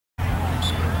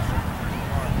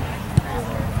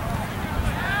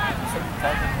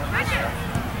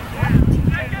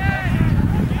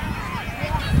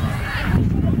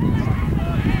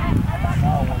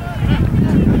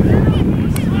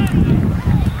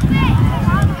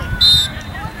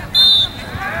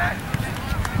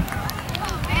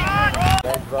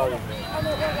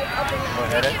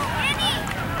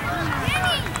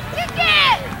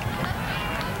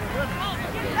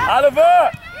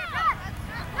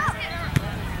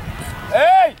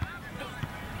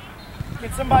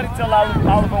Can somebody tell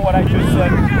Oliver what I just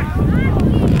said?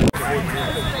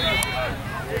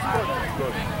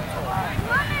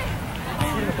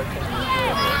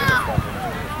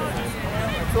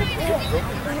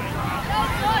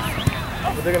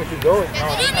 But they're going to keep going. No,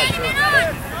 I'm not sure.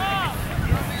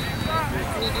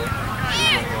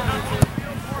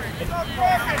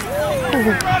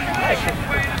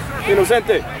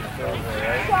 Inocente.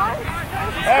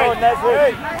 Hey,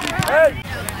 hey, hey.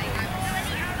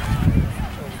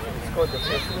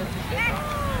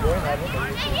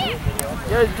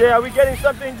 Yes, Jay, are we getting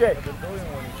something, Jay?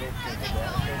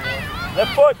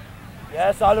 Left foot.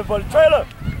 Yes, Oliver. Trailer.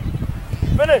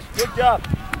 Finish. Good job.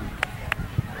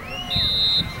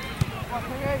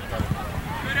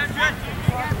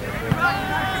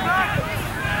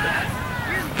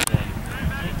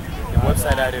 The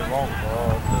website had it wrong.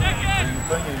 When you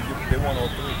play it, they want all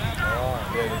three.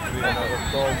 Yeah, they three and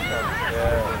all.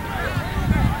 Yeah.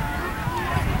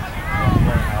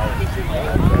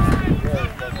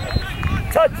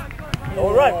 Touch.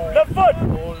 All right. Left foot.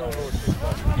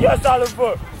 Yes,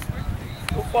 Oliver.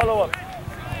 Good follow up.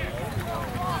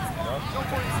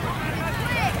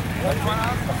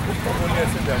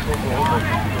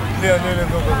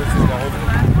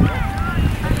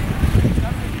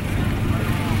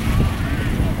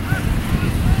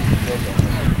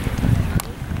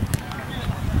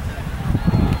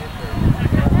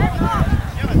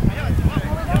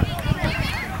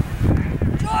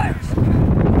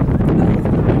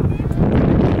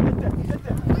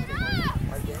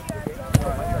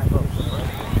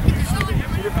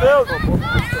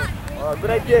 Good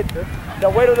idea. The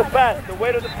weight of the pass. The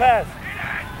weight of the pass.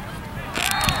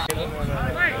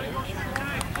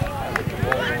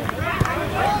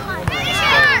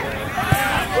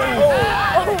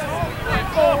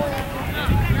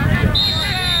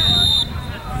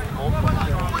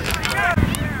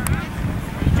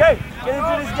 Jay, get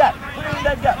into this gap. Put it in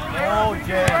that gap. Oh,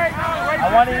 Jay.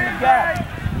 I want it in the gap.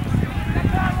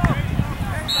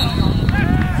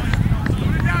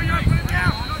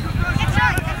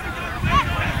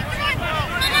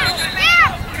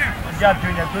 Good job,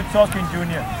 Junior. Good talking,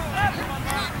 Junior.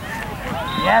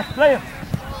 Yes, play him.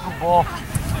 Good ball.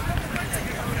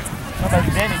 Not like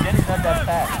Danny. Danny's not that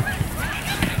fast.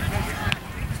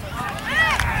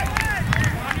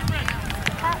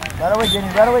 Right away, Danny.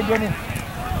 Right away, Danny.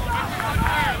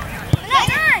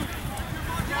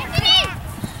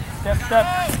 Step, step.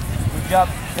 Good job.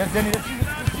 Yes, Danny.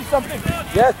 Let's see something.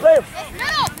 Yes, play him.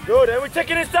 Good. And we're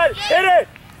checking inside. Hit it.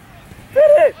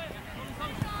 Hit it.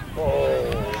 Oh.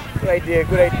 Good idea,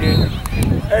 good idea.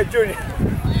 Hey, Junior.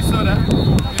 You saw that?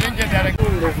 You didn't get that.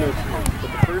 There's no two.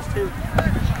 But the first two,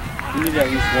 you need at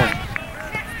least one.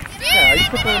 Yeah, you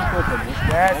put that in both of them.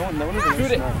 Yes.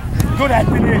 Shoot it. Good,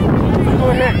 Anthony. Go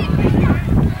ahead.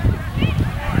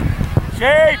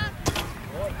 Shape.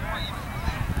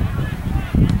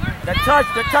 The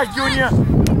touch, Junior.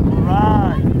 All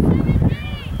right.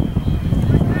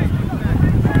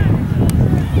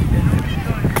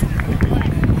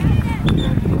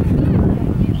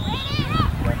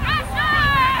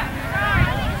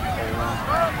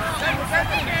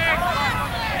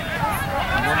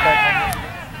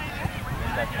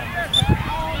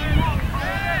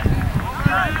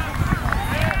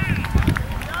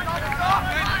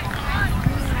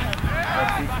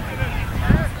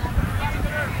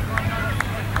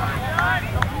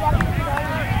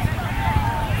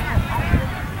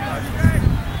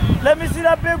 Let me see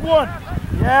that big one.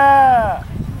 Yeah.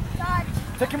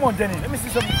 Take him on, Denny. Let me see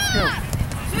some skills.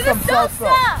 See some salsa.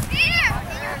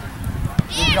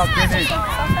 Good job, Denny.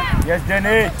 Yes,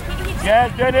 Denny.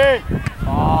 Yes, Denny.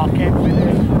 Oh, can't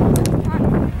finish.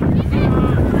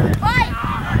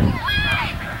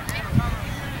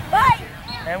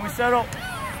 And we settle.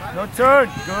 No turn.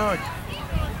 Good.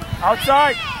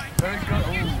 Outside. Very good.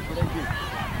 Ooh, good idea.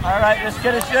 All right, let's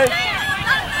get a shake.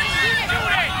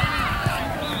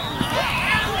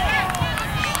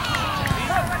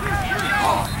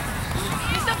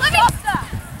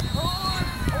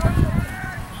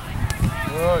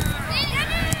 Good.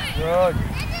 Good.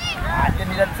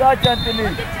 Anthony, that's touch, Anthony. I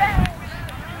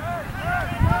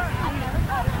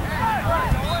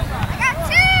got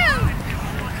two.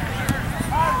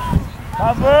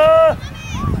 Cover.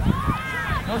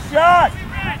 No shot.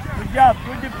 Good job.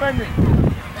 Good defending.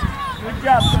 Good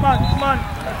job. Come on, come on.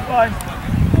 That's fine.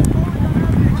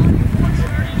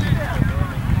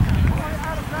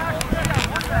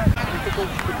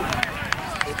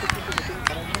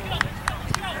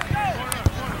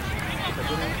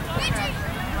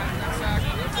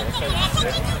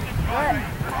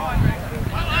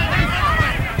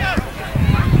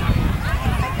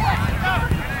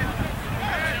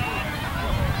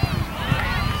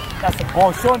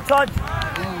 Oh, Sean, touch.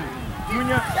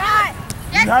 Junior.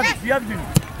 You have it, Junior.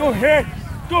 Go ahead.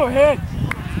 Go ahead.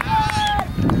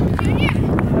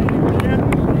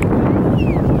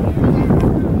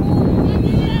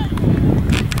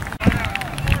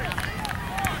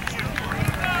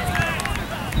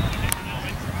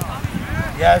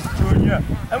 Yes, Junior.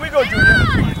 And we go, Junior.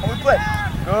 And we play.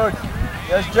 Good.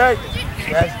 Yes, Jay.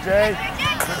 Yes, Jay.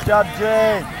 Good job,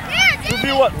 Jay.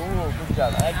 2v1. Ooh, good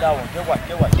job. I like that one.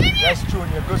 Get one. Yes,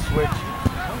 Junior. Good switch.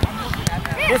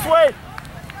 This way.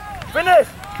 Finish.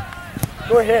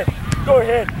 Go ahead. Go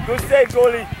ahead. Good save,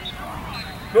 goalie.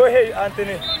 Go ahead,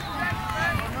 Anthony.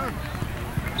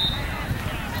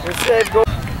 Good save, goalie.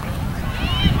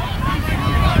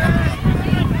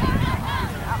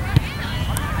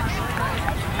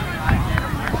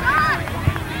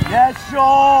 Yes,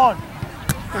 Sean.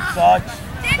 Good touch.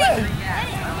 Good.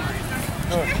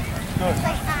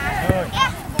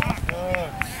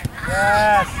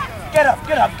 Yes. Get up.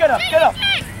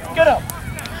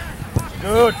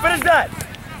 Good. Finish that.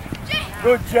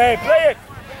 Good, Jay. Play it.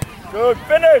 Good.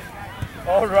 Finish.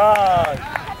 All right.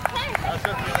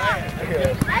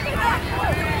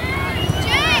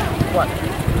 What?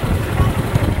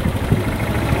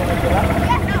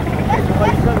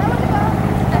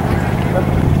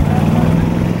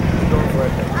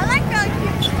 I like how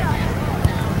you stuff.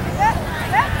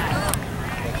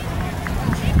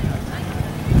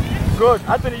 Good.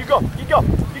 Anthony, you go.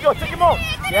 Take him on.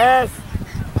 Yes.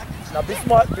 Now be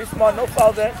smart. No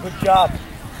foul there. Good job.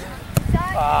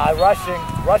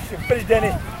 Rushing. Finish,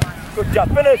 Denny. Good job.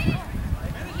 Finish.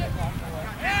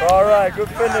 All right. Good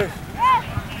finish.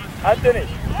 Anthony.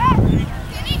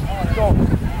 Go.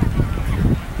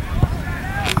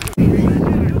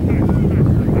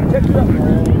 Check it up.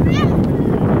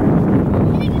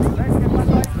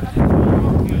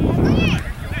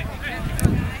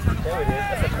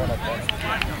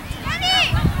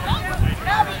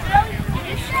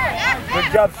 Good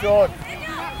job, Sean.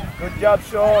 Good job,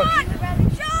 Sean.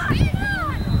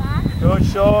 Good,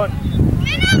 Sean.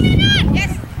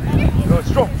 Yes. Good,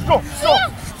 strong. Good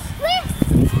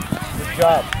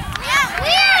job.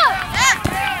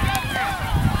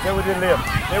 Stay with it, Liam.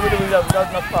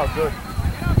 That's not foul. Good.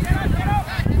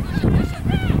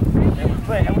 And we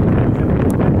play.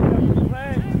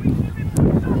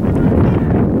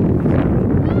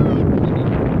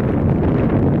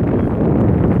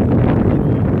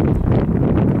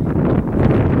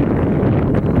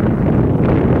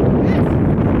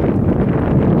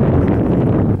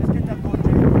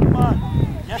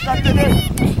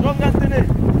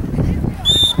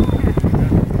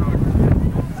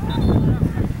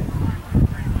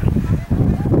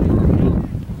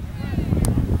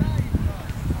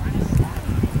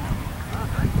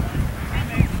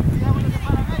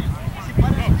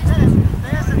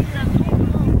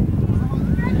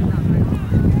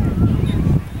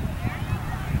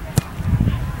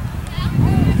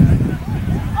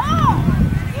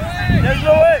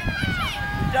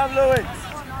 Louis.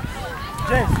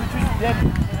 James, between Danny.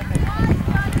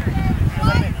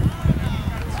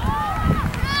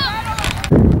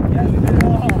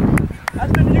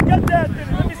 Anthony, you got that,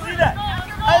 Anthony. Let me see that.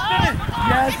 Anthony.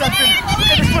 Yes, Anthony. Look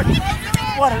at the foot.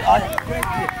 What an great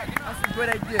idea. That's a great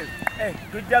idea. Hey,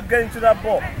 good job getting to that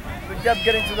ball.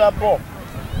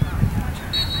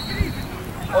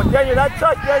 Oh, Daniel, that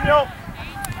touch, Daniel.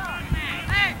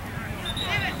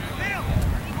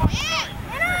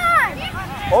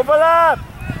 Overlap!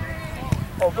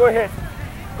 Oh, go ahead,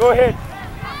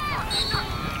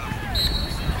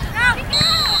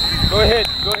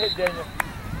 Daniel.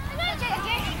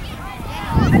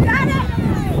 I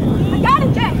got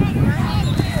it, Jay.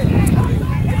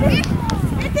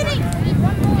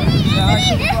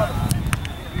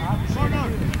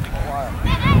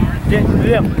 Anthony.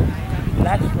 Liam,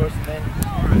 relax first, man.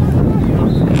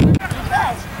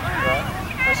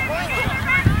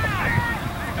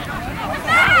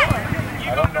 I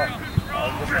don't know.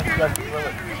 This one's got to throw it.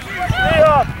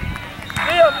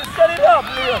 Liam, you set it up,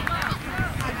 Liam.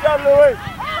 Good job, Louis.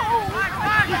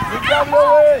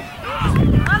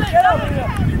 Get up, Liam.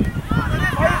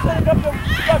 Why are you setting up your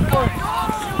shot for it?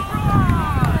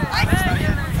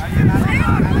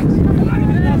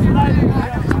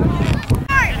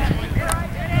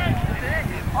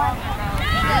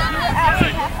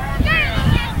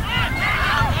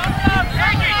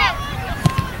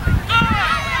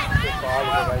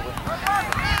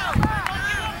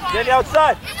 Jenny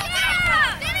outside.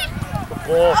 Good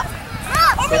ball.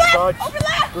 Good touch.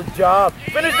 Good job.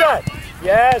 Finish that.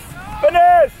 Yes.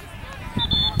 Finish.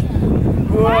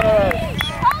 Good.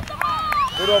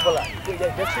 Good overlap.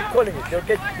 Just keep calling it. They'll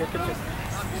get this.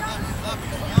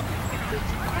 Good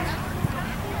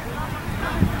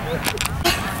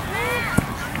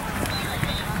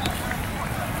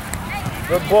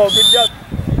ball, good job.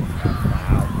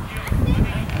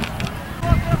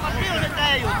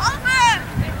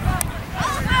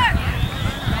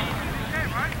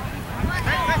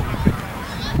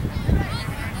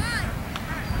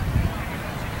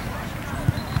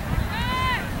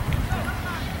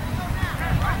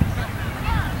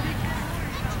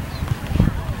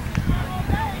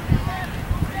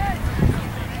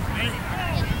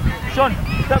 Sean,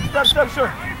 step, Sean.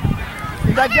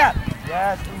 In that gap.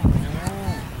 Yes.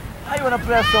 How you want to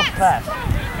play so fast?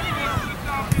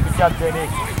 Good job, Danny.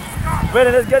 Wait,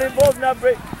 let's get involved now,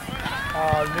 Bray.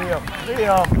 Oh, Liam,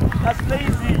 that's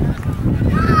lazy.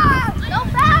 No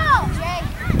foul! Jay.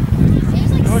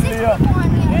 Seems like Good, Liam.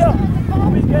 Liam,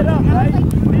 get up, right?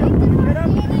 Liam, get up.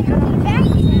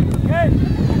 Okay,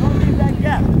 don't leave that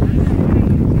gap.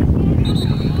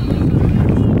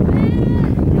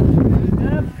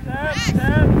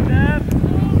 Step.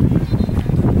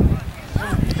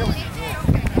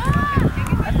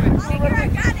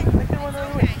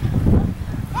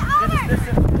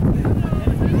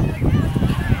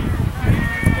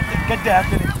 Get there,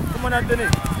 Anthony. Come on, Anthony.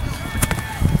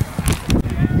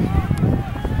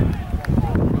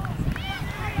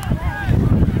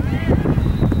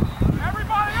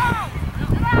 Everybody out!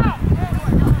 Get out!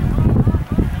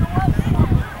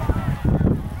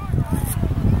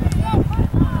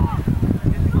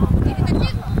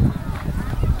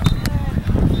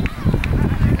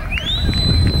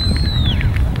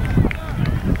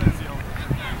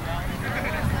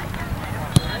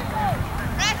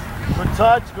 Good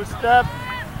touch, good step.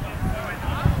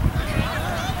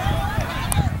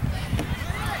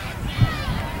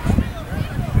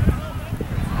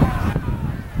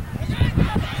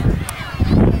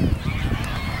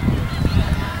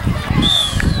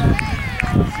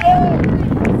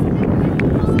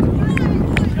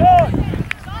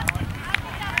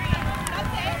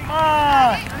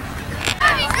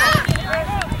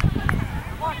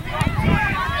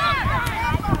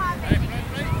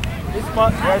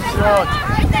 Yes, Sean.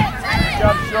 Good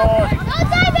job, Sean.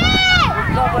 Good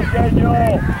cover,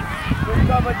 Daniel. Good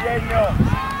cover, Daniel.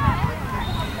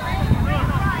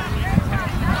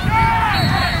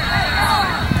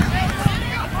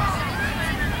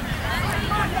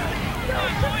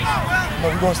 No,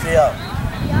 we're going to stay out.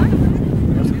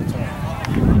 That's a good time.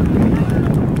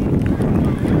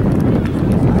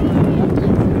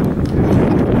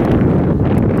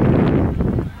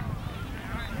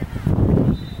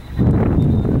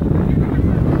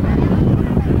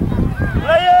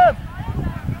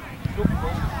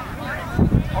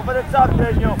 Over the top,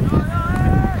 Daniel.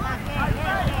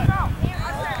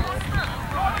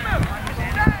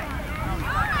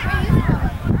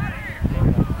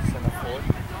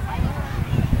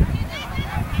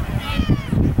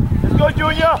 Let's go,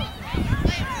 Junior.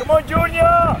 Come on,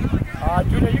 Junior.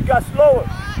 Junior, you got slower.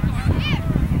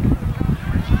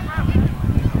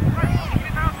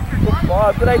 Good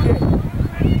ball, good idea.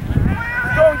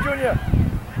 Let's go, Junior.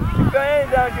 Keep your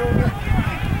hand down, Junior.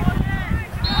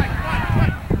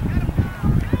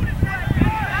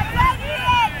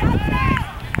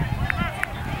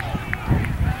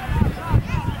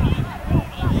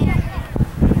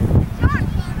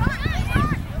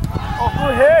 Go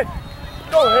ahead,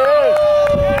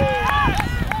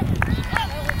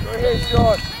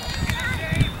 Sean.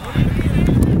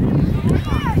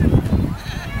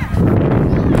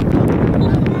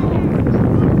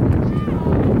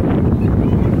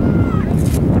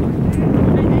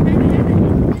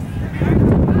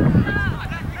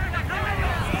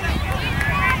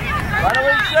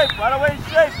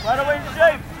 Right away in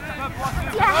shape.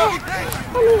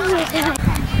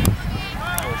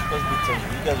 You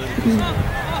guys are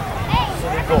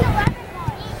Silly goal.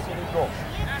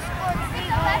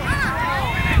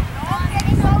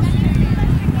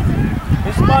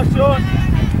 Miss Sean.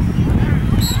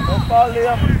 No foul,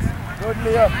 Liam. Good,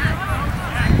 Liam.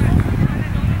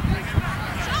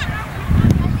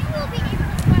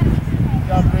 Good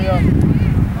job, Liam.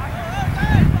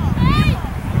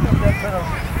 Pick up that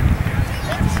penalty.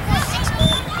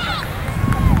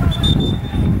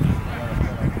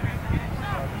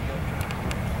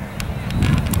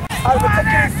 Alva, take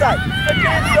it inside.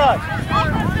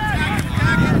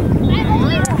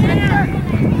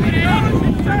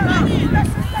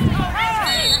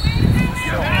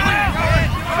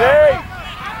 Jay.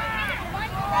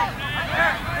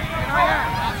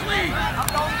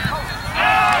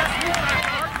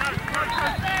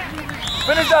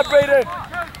 Finish that, Brayden.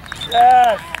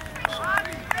 Yes.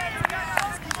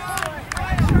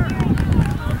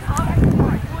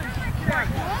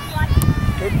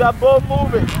 Keep that ball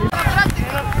moving.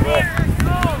 Good.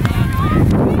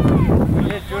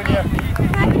 Good, Junior.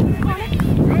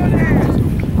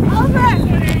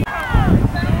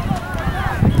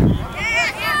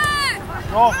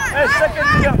 Go. Hey, second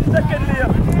Liam.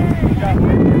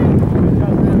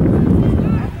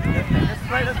 Let's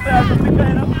play. Let's pick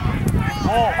that up.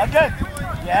 Oh, again.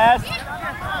 Yes.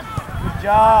 Good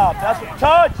job. That's a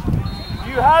touch.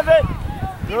 You have it.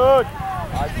 Good.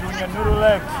 Junior, noodle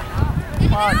legs.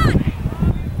 Come on.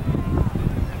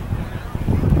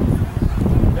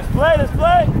 Let's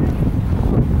play.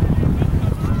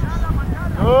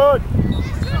 Good.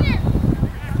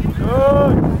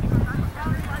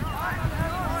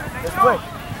 Let's play.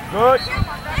 Good.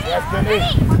 Yes,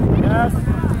 Denise.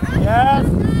 Yes.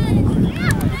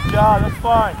 Good job. That's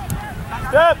fine.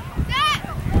 Step.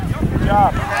 Good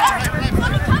job.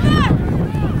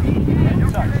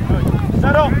 Good.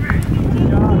 Settle. Good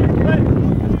job. Play.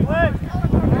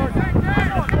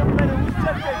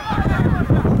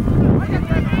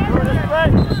 Good. Let's play.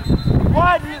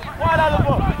 Wide out of the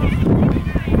ball.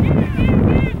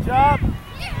 Good job.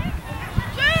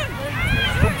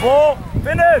 Good ball.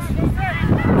 Finish.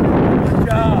 Good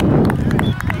job.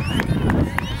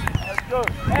 That's good.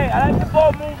 Hey, I like the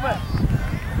ball movement.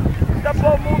 That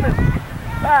ball movement.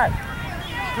 Back.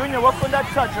 Junior, work on that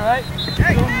touch, alright? Still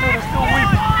weak.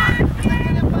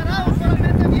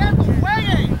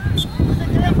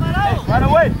 Hey, right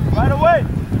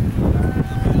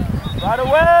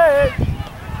away.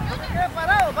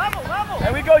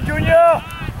 There we go, Junior.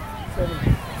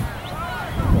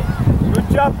 Good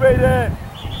job, Brayden.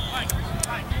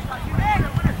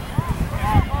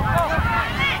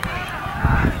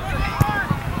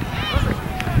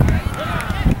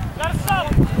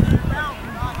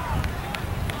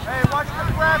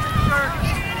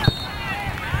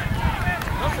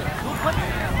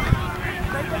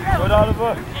 Good,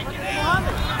 Oliver.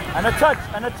 And a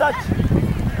touch.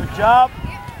 Good job.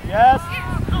 Yes.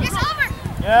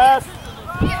 Yes.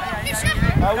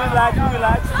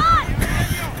 Relax.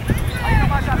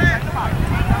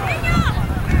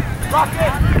 Rock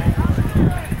it.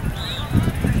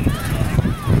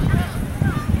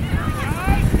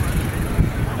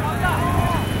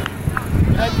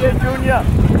 Right there, Junior.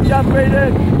 Good job,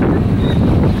 Brayden.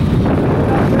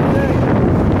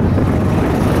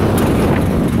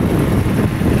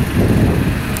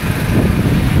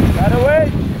 Right away.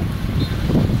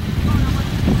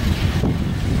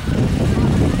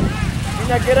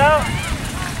 Junior, get out.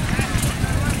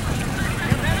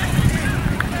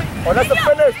 Oh, that's the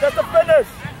finish.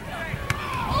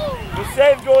 You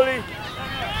saved, goalie.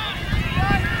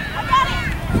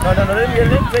 No, let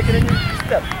him take it in your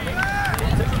step.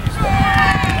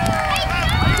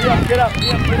 Liam, get up.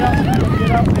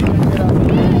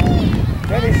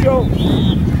 Danny, show.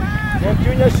 Then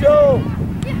Junior, show.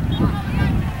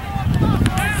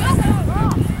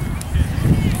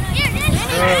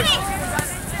 Good.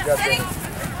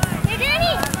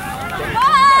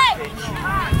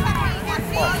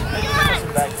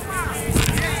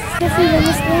 If we win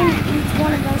this game, each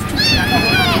one of those two.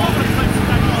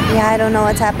 Yeah, I don't know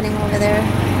what's happening over there.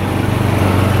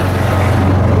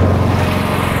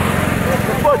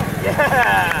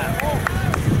 Yeah!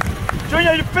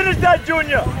 Junior, you finished that,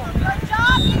 Junior! Good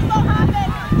job,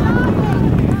 Mohammed!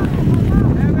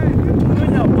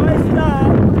 Junior, why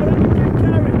stop? Keep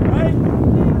carrying, right?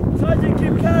 Sergeant,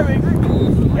 keep carrying.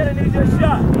 Get an easier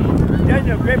shot.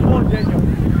 Daniel, great ball, Daniel.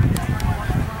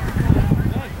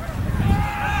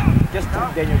 Just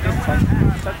touch, Daniel, just touch.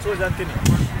 Touch towards Anthony.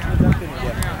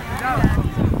 Yeah.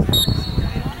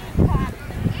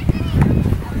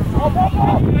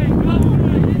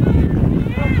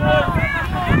 Up.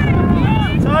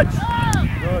 Touch.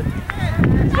 Good.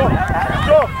 Go.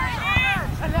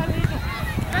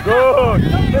 Good.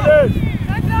 Finish.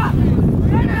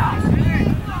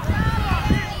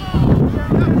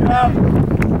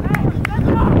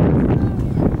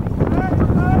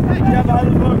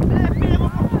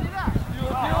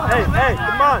 Hey,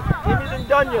 come on. Game isn't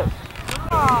done yet.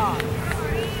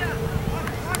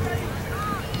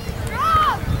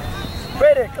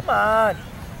 Brayden, come on.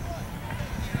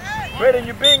 Brayden,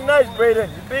 you're being nice, Brayden.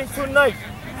 You're being too nice.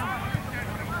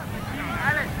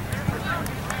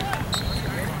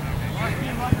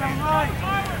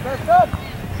 First up.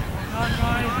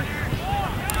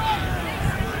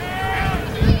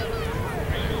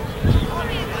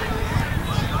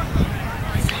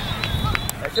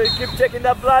 Make sure you keep checking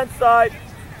that blind side.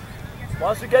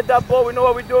 Once we get that ball, we know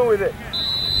what we're doing with it.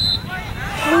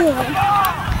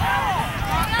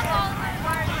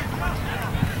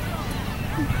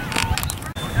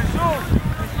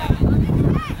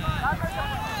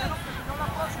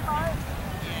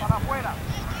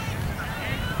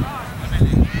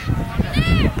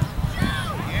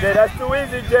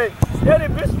 Easy, Jay. Danny,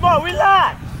 be smart.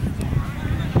 Relax.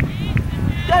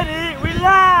 Danny,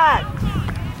 relax.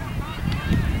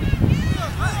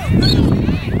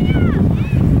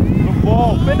 Good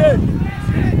ball. Finish.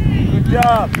 Good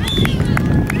job.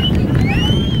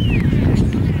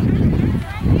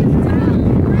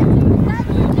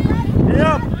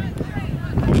 Yep.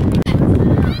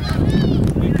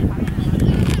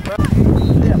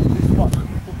 Yeah, be smart.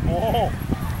 Good ball.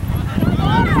 Be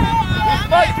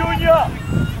smart, Junior.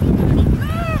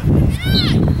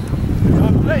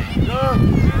 Good play. Good.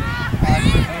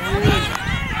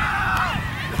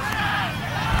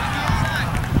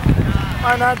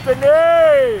 And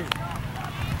Anthony!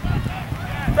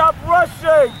 Stop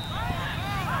rushing!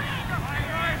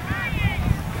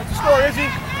 What's the score, Izzy?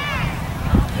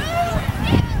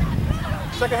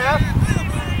 Second half?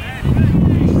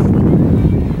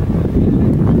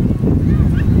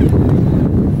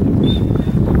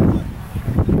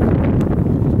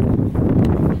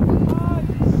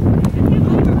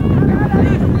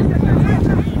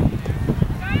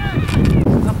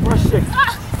 Stop rushing.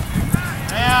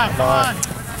 Yeah, come on.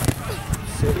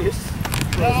 Serious?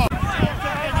 Go.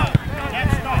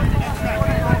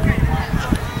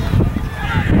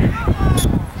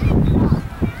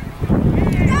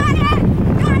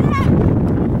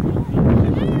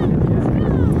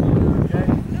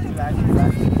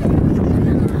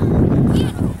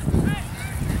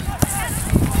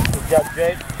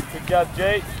 Good job,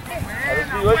 Jay.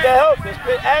 Where's the help? Let's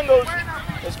create angles.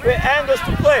 Let's create angles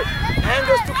to play.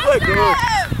 Angles to play. Good.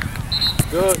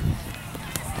 Good.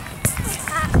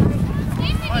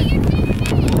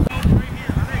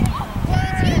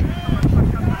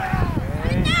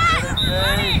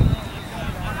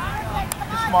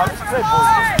 Come on, let's play, boys.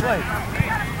 Let's play.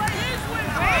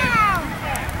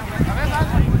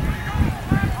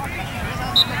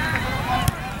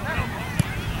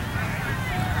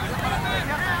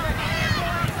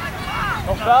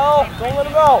 No foul. Don't let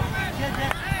him go.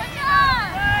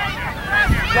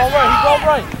 He's going right. He's going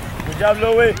right. Good job,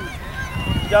 Louis.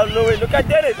 Good job, Louis. Look at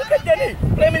Denny. Look at Denny.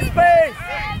 Play him in space.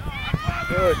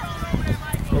 Good.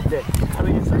 Right there.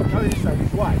 Hurry inside. Hurry inside.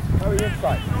 He's wide. Hurry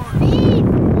inside.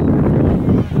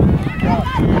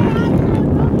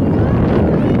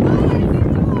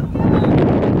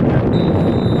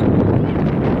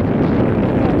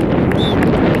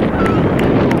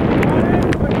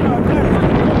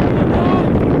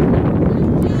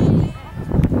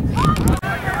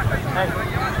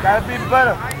 Gotta be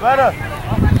better, better.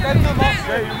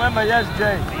 Jay, remember, yes,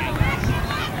 Jay.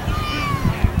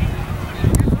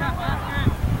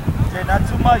 Jay, not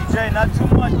too much, Jay, not too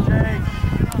much, Jay.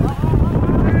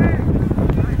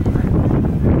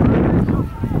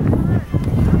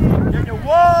 Get your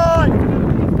one.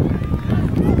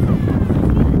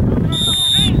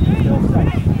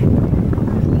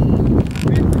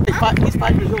 He's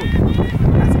 5 years old.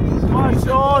 Smart,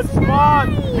 Sean, smart.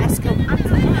 Let's go.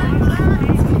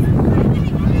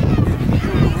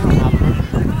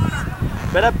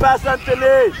 Better pass,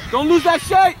 Anthony. Don't lose that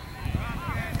shape.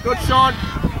 Good, Sean.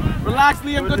 Relax,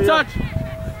 Liam. Good touch.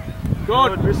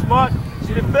 Good. Be smart.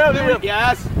 See the bell, Liam.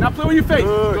 Yes. Now play with your face.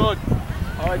 Good. Good.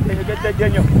 All right, Daniel, get that,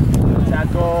 Daniel.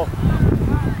 Tackle.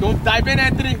 Don't dive in,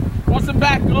 Anthony. Force him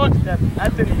back. Good. Step.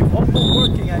 Anthony, you're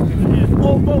overworking, Anthony. You're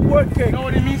overworking. You know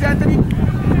what it means, Anthony?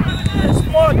 You're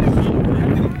smart.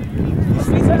 Anthony. This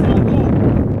means that's all goal.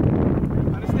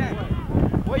 Understand?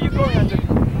 Where are you going, Anthony?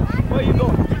 Where are you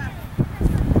going?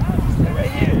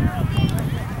 Right here.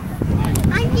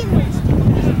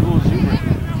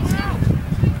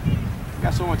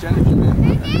 Got so much energy, man.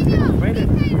 Brayden.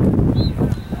 Let's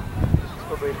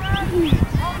go, Brayden.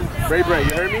 Bray,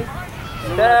 you heard me?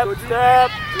 Step, step.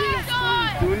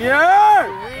 Junior!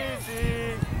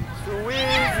 Too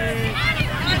easy.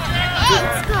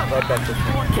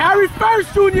 Carry first,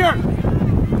 Junior!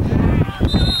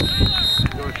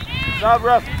 Stop,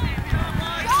 ref.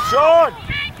 Sean!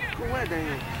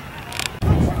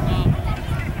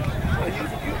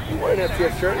 You wear an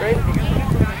FTF shirt, right?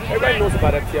 Everybody knows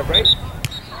about FTF, right?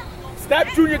 Step,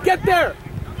 Junior, get there!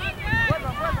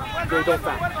 Jay, don't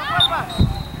foul.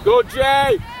 Good,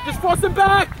 Jay! Just force him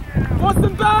back! Force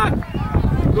him back!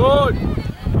 Good!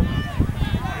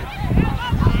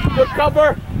 Good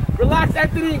cover! Relax,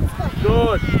 Anthony!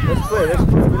 Good! Let's play,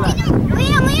 relax.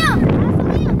 Liam!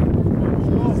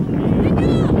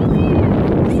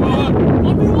 Good!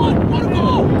 1v1! One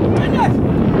goal! Finish!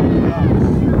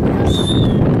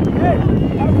 Hey,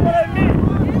 that's what I mean.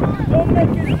 Don't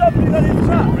make it something that is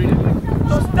not.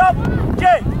 So stop,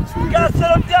 Jay. You gotta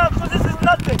settle down because this is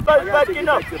nothing. Start backing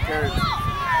up.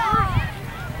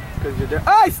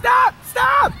 Hey, stop!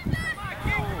 Stop!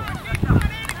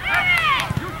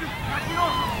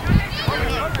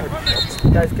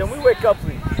 Guys, can we wake up,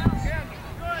 please?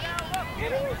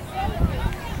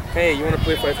 Hey, you want to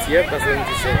play for FTF? That's what you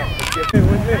just said.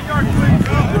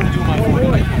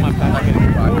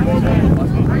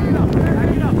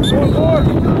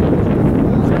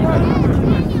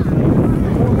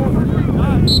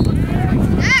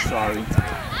 Sorry.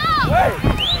 Wait,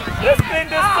 let's clean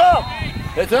this up.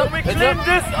 Heads up. Can we clean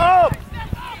this up?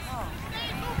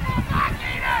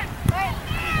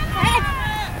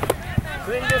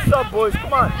 Clean this up, boys.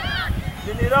 Come on.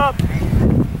 Clean it up.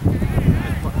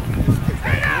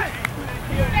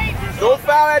 Don't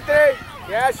foul, Anthony.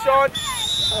 Yeah, Sean.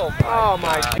 Oh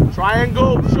my.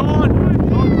 Triangle, Sean.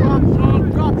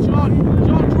 Sean, drop, Sean.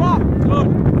 Sean, drop. Good.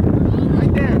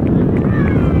 Right there.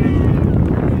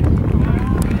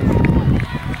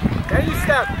 Then you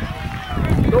step.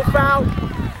 Don't foul.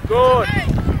 Good.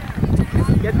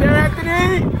 Get there,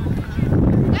 Anthony.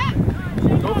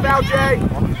 Don't foul, Jay.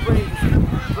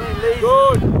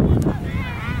 Good.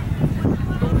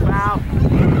 Don't foul.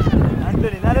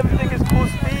 Anthony, not everything is full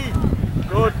speed.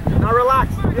 Good. Now relax.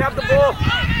 You have the ball.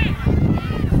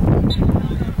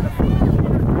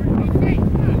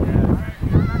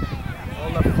 All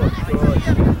left foot. Good.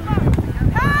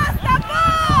 Pass the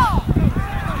ball!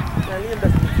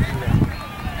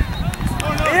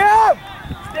 Liam!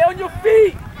 Stay on your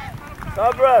feet!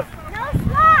 Stop, ref. No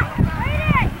slot!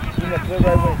 Right Play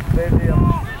right wing. Play Liam.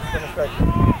 Finish right.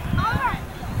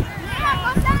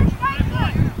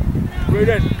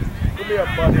 Brayden, give me up,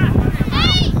 buddy.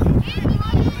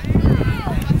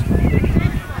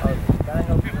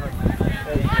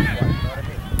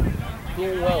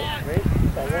 Doing well, right?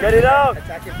 Get it out!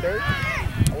 Attacking third.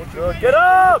 Good. Get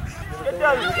up! Get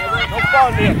down! No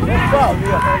foul, Liam. No foul,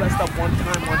 Liam. All that stuff one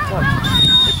time, one touch.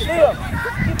 Liam!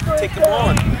 Take them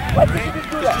on. Why did you do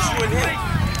It's that? just you and him.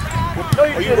 No,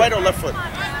 you Are you didn't. right or left foot?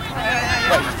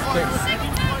 Right.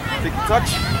 Take the touch,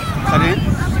 cut in,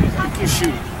 you can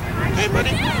shoot. Hey,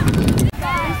 buddy.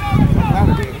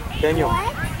 Daniel.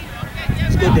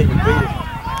 Let's go, Daniel. Beat it.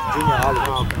 Junior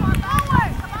Oliver.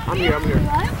 I'm here.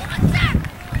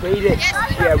 Beat it.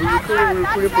 Yeah, we recruited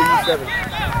for U7.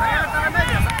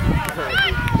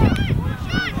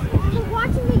 You're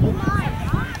watching the U9.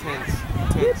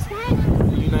 Tense.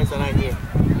 U9's that I'm here.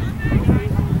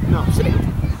 No, sit down.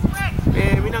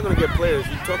 Man, we're not going to get players.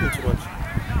 You're talking too much.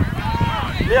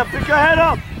 Liam, pick your head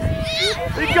up.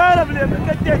 Pick your head up, Liam. Look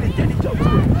at Danny. Danny, jump. Go,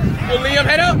 Liam,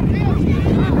 head up.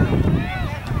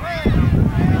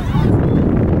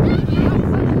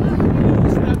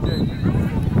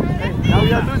 Now we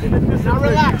are losing it. Now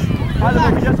relax.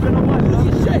 Relax. We're just going to watch. Lose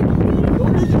your shape.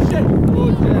 Don't lose your shape.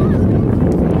 Good, Jay.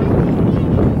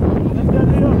 Let's get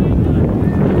it up.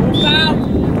 Foul.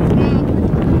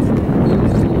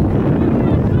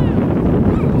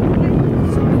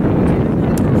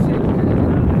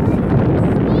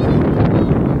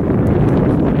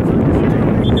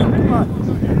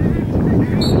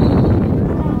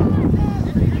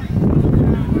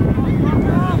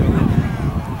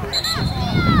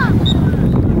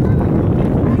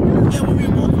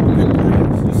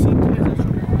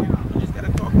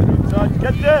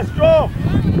 Get this, go!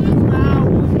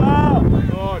 Foul!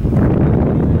 Good.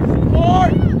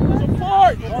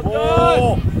 Support! Well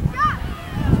done!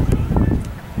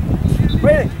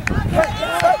 Wait!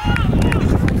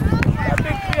 Stop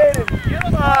being creative!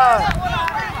 Come on!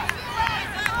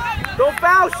 Don't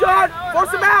foul, Sean!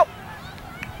 Force him out!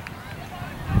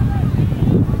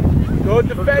 Good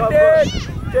defended!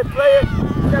 Get play it!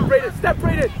 Step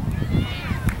Brayden!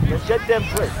 Let's get them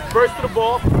play. First to the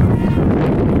ball.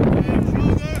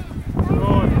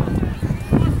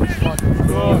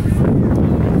 Good.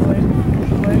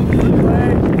 Play.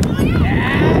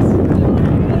 Yes!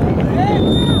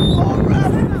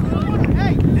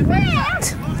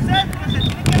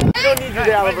 You don't need you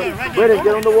there, Oliver. Brayden,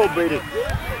 get on the wall, Brayden.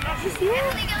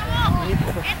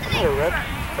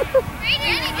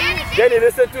 Danny,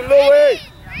 listen to Louis.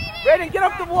 Brayden, get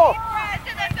up the wall!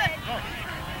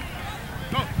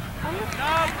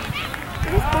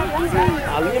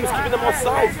 Liam is keeping them on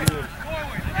sides.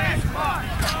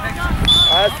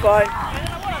 That's fine.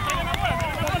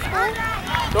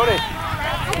 Tony.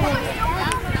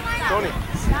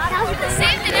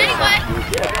 Saved it anyway.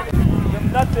 Give him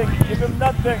nothing. Give him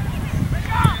nothing.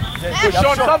 Good,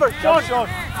 Sean, cover. Sean.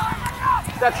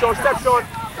 Step, Sean.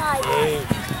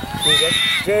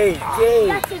 Jay.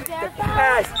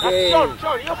 Pass, Jay.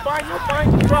 Sean, you're fine.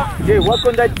 Drop. Jay, work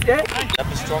on that. Jay. That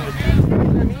be stronger.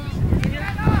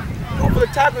 Go for the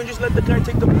tackle and just let the guy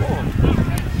take the ball.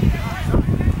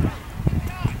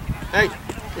 Hey,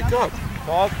 pick up.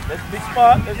 Talk. Let's be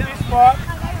smart.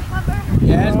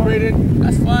 Yes, Brayden.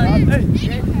 That's fine.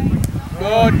 Hey.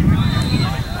 Good.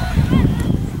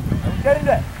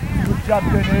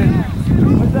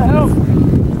 What the hell?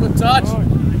 Good touch.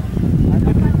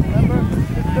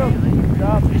 Good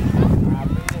job.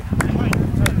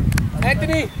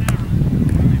 Anthony.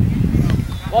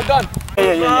 Well done.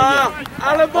 Yeah.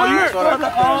 Oliver. How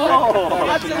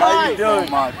you doing?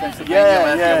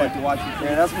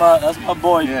 Yeah, that's my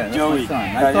boy, Joey. I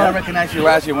thought I recognized you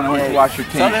last year when I went to watch your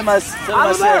team. Tell him I say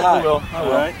hi. I will.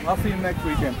 I'll see you next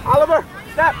weekend. Oliver,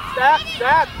 step.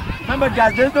 Remember,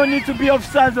 guys, there's no need to be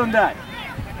offsides on that.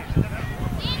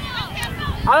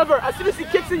 Oliver, as soon as he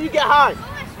kicks it, you get high.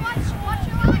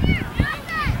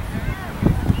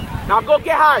 Now go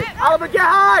get high. Oliver, get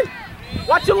high.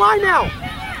 Watch your line now.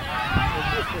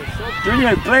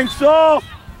 Junior, playing soft.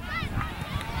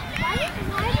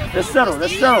 Let's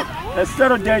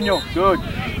settle, Daniel. Good.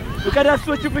 Look at that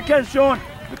switch if you can, Sean.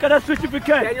 Look at that switch if you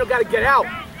can. Daniel got to get out.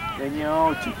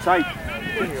 Daniel, too tight.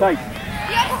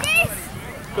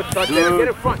 Good touch, Daniel. Get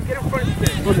in front.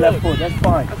 Good left foot, that's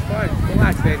fine. That's fine.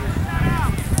 Relax, Daniel.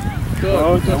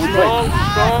 Good. Strong.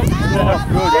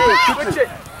 Switch it.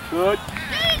 Good.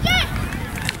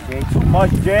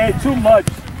 Jay, too much.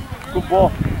 Good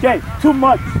ball. Jay, too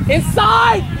much.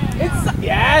 Inside.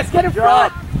 Yes, get in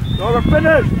front. Go to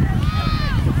finish.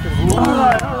 All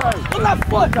right. Good left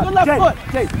foot.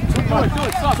 Jay, too much. Do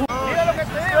it, stop.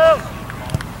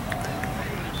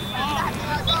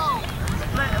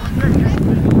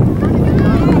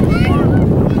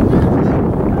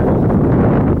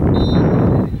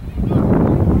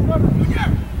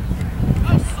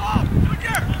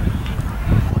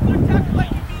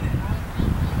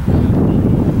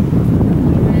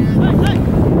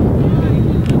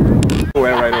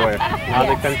 Right away. Now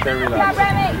they can stay relaxed.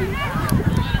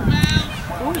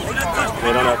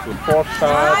 They don't have to force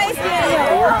shots.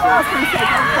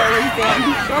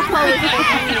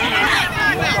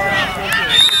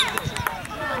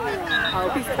 Oh,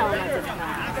 he's telling us it's not.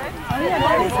 Oh, yeah,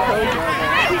 that is Kojo.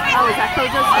 Oh, is that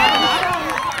Kojo standing up?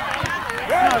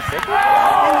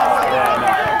 Yeah,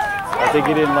 no. I think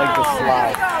he didn't like the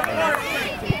slide.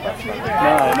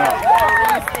 No.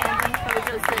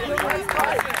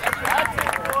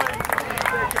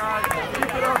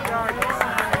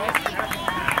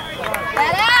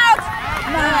 Get out!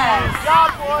 Nice. Good job,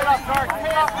 boy.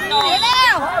 Get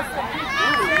out!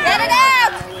 Get it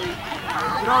out!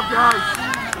 Good job, guys.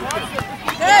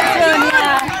 Good,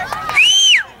 Junior.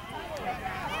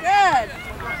 Good.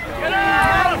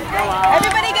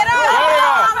 Everybody get up!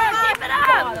 Keep it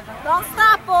up! Don't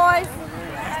stop, boys.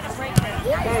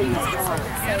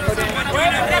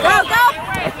 Go!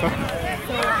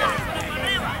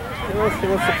 He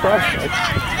was surprised.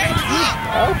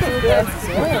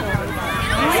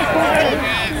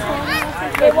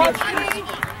 Hey, watch me.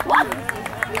 What?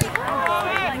 Oh,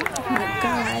 my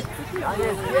God.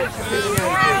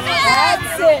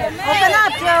 That's it. Open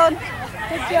up, June.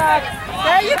 Good job.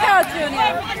 There you go,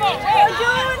 Junior. Go,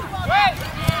 June.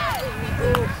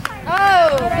 Oh.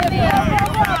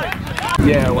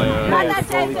 Yeah, when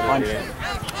fully punched.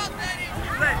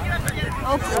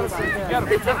 Go,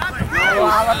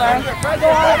 Oliver.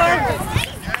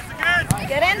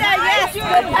 Get in there, yes.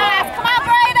 Good pass. Come on,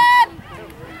 Brayden.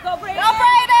 Go, Brayden.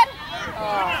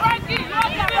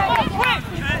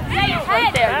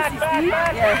 Right there.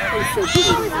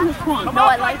 No,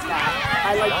 I like that. I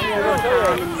like the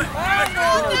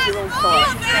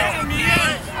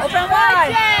open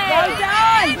wide. Well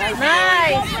done.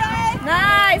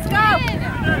 Nice. Go,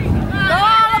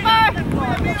 Oliver.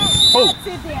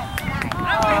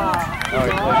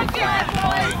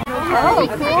 Oh,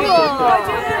 cool.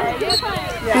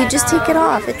 You just take it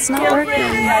off. It's not working.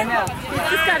 I know. He's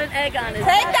just got an egg on his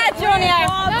Take that, Junior.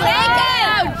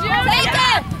 Take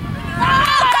it.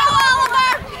 Go,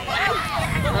 Oliver.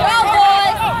 Go,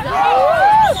 boys.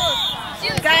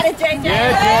 Got it, JJ.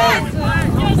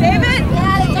 Save it.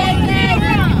 Got it, JJ.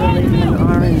 The lady in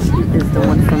orange is the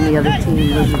one from the other team,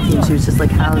 Liz's team. She was just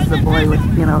like, how's the boy with,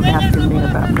 asking me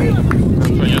about Brady.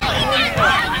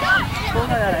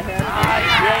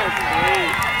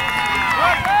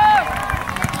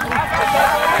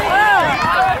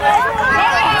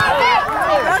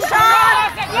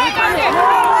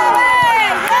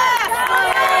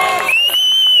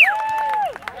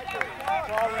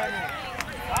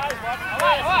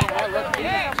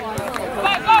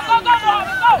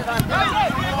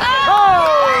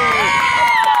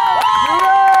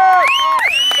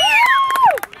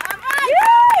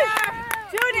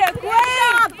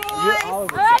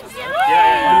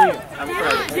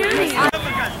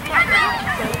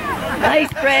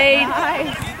 Nice, Braid.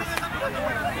 Nice.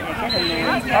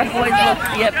 Our boys look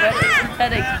better.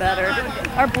 Synthetic's better.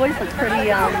 Our boys look pretty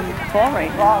tall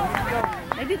right now.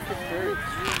 Maybe it's the shirt.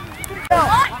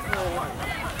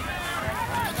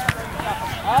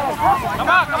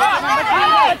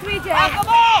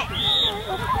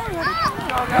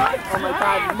 Oh my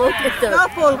God, look at the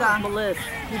Melissa.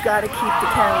 You gotta keep the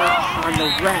camera on the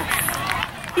ref.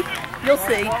 You'll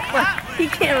see. He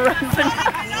can't run for now.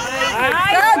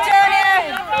 Go,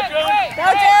 Junior! Go,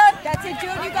 Jude! That's it,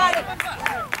 Jude, you got it.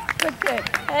 Good pick.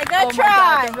 Hey, good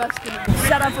try. God, the ref's gonna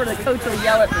shut up or the coach will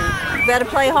yell at me. You better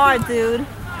play hard, dude.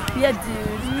 Yeah,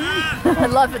 dude. I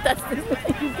love it. That's the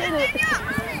way you did it.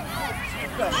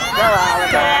 Go,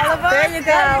 Oliver. There you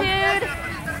go. Go, Jude.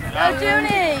 Go,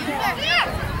 Junie.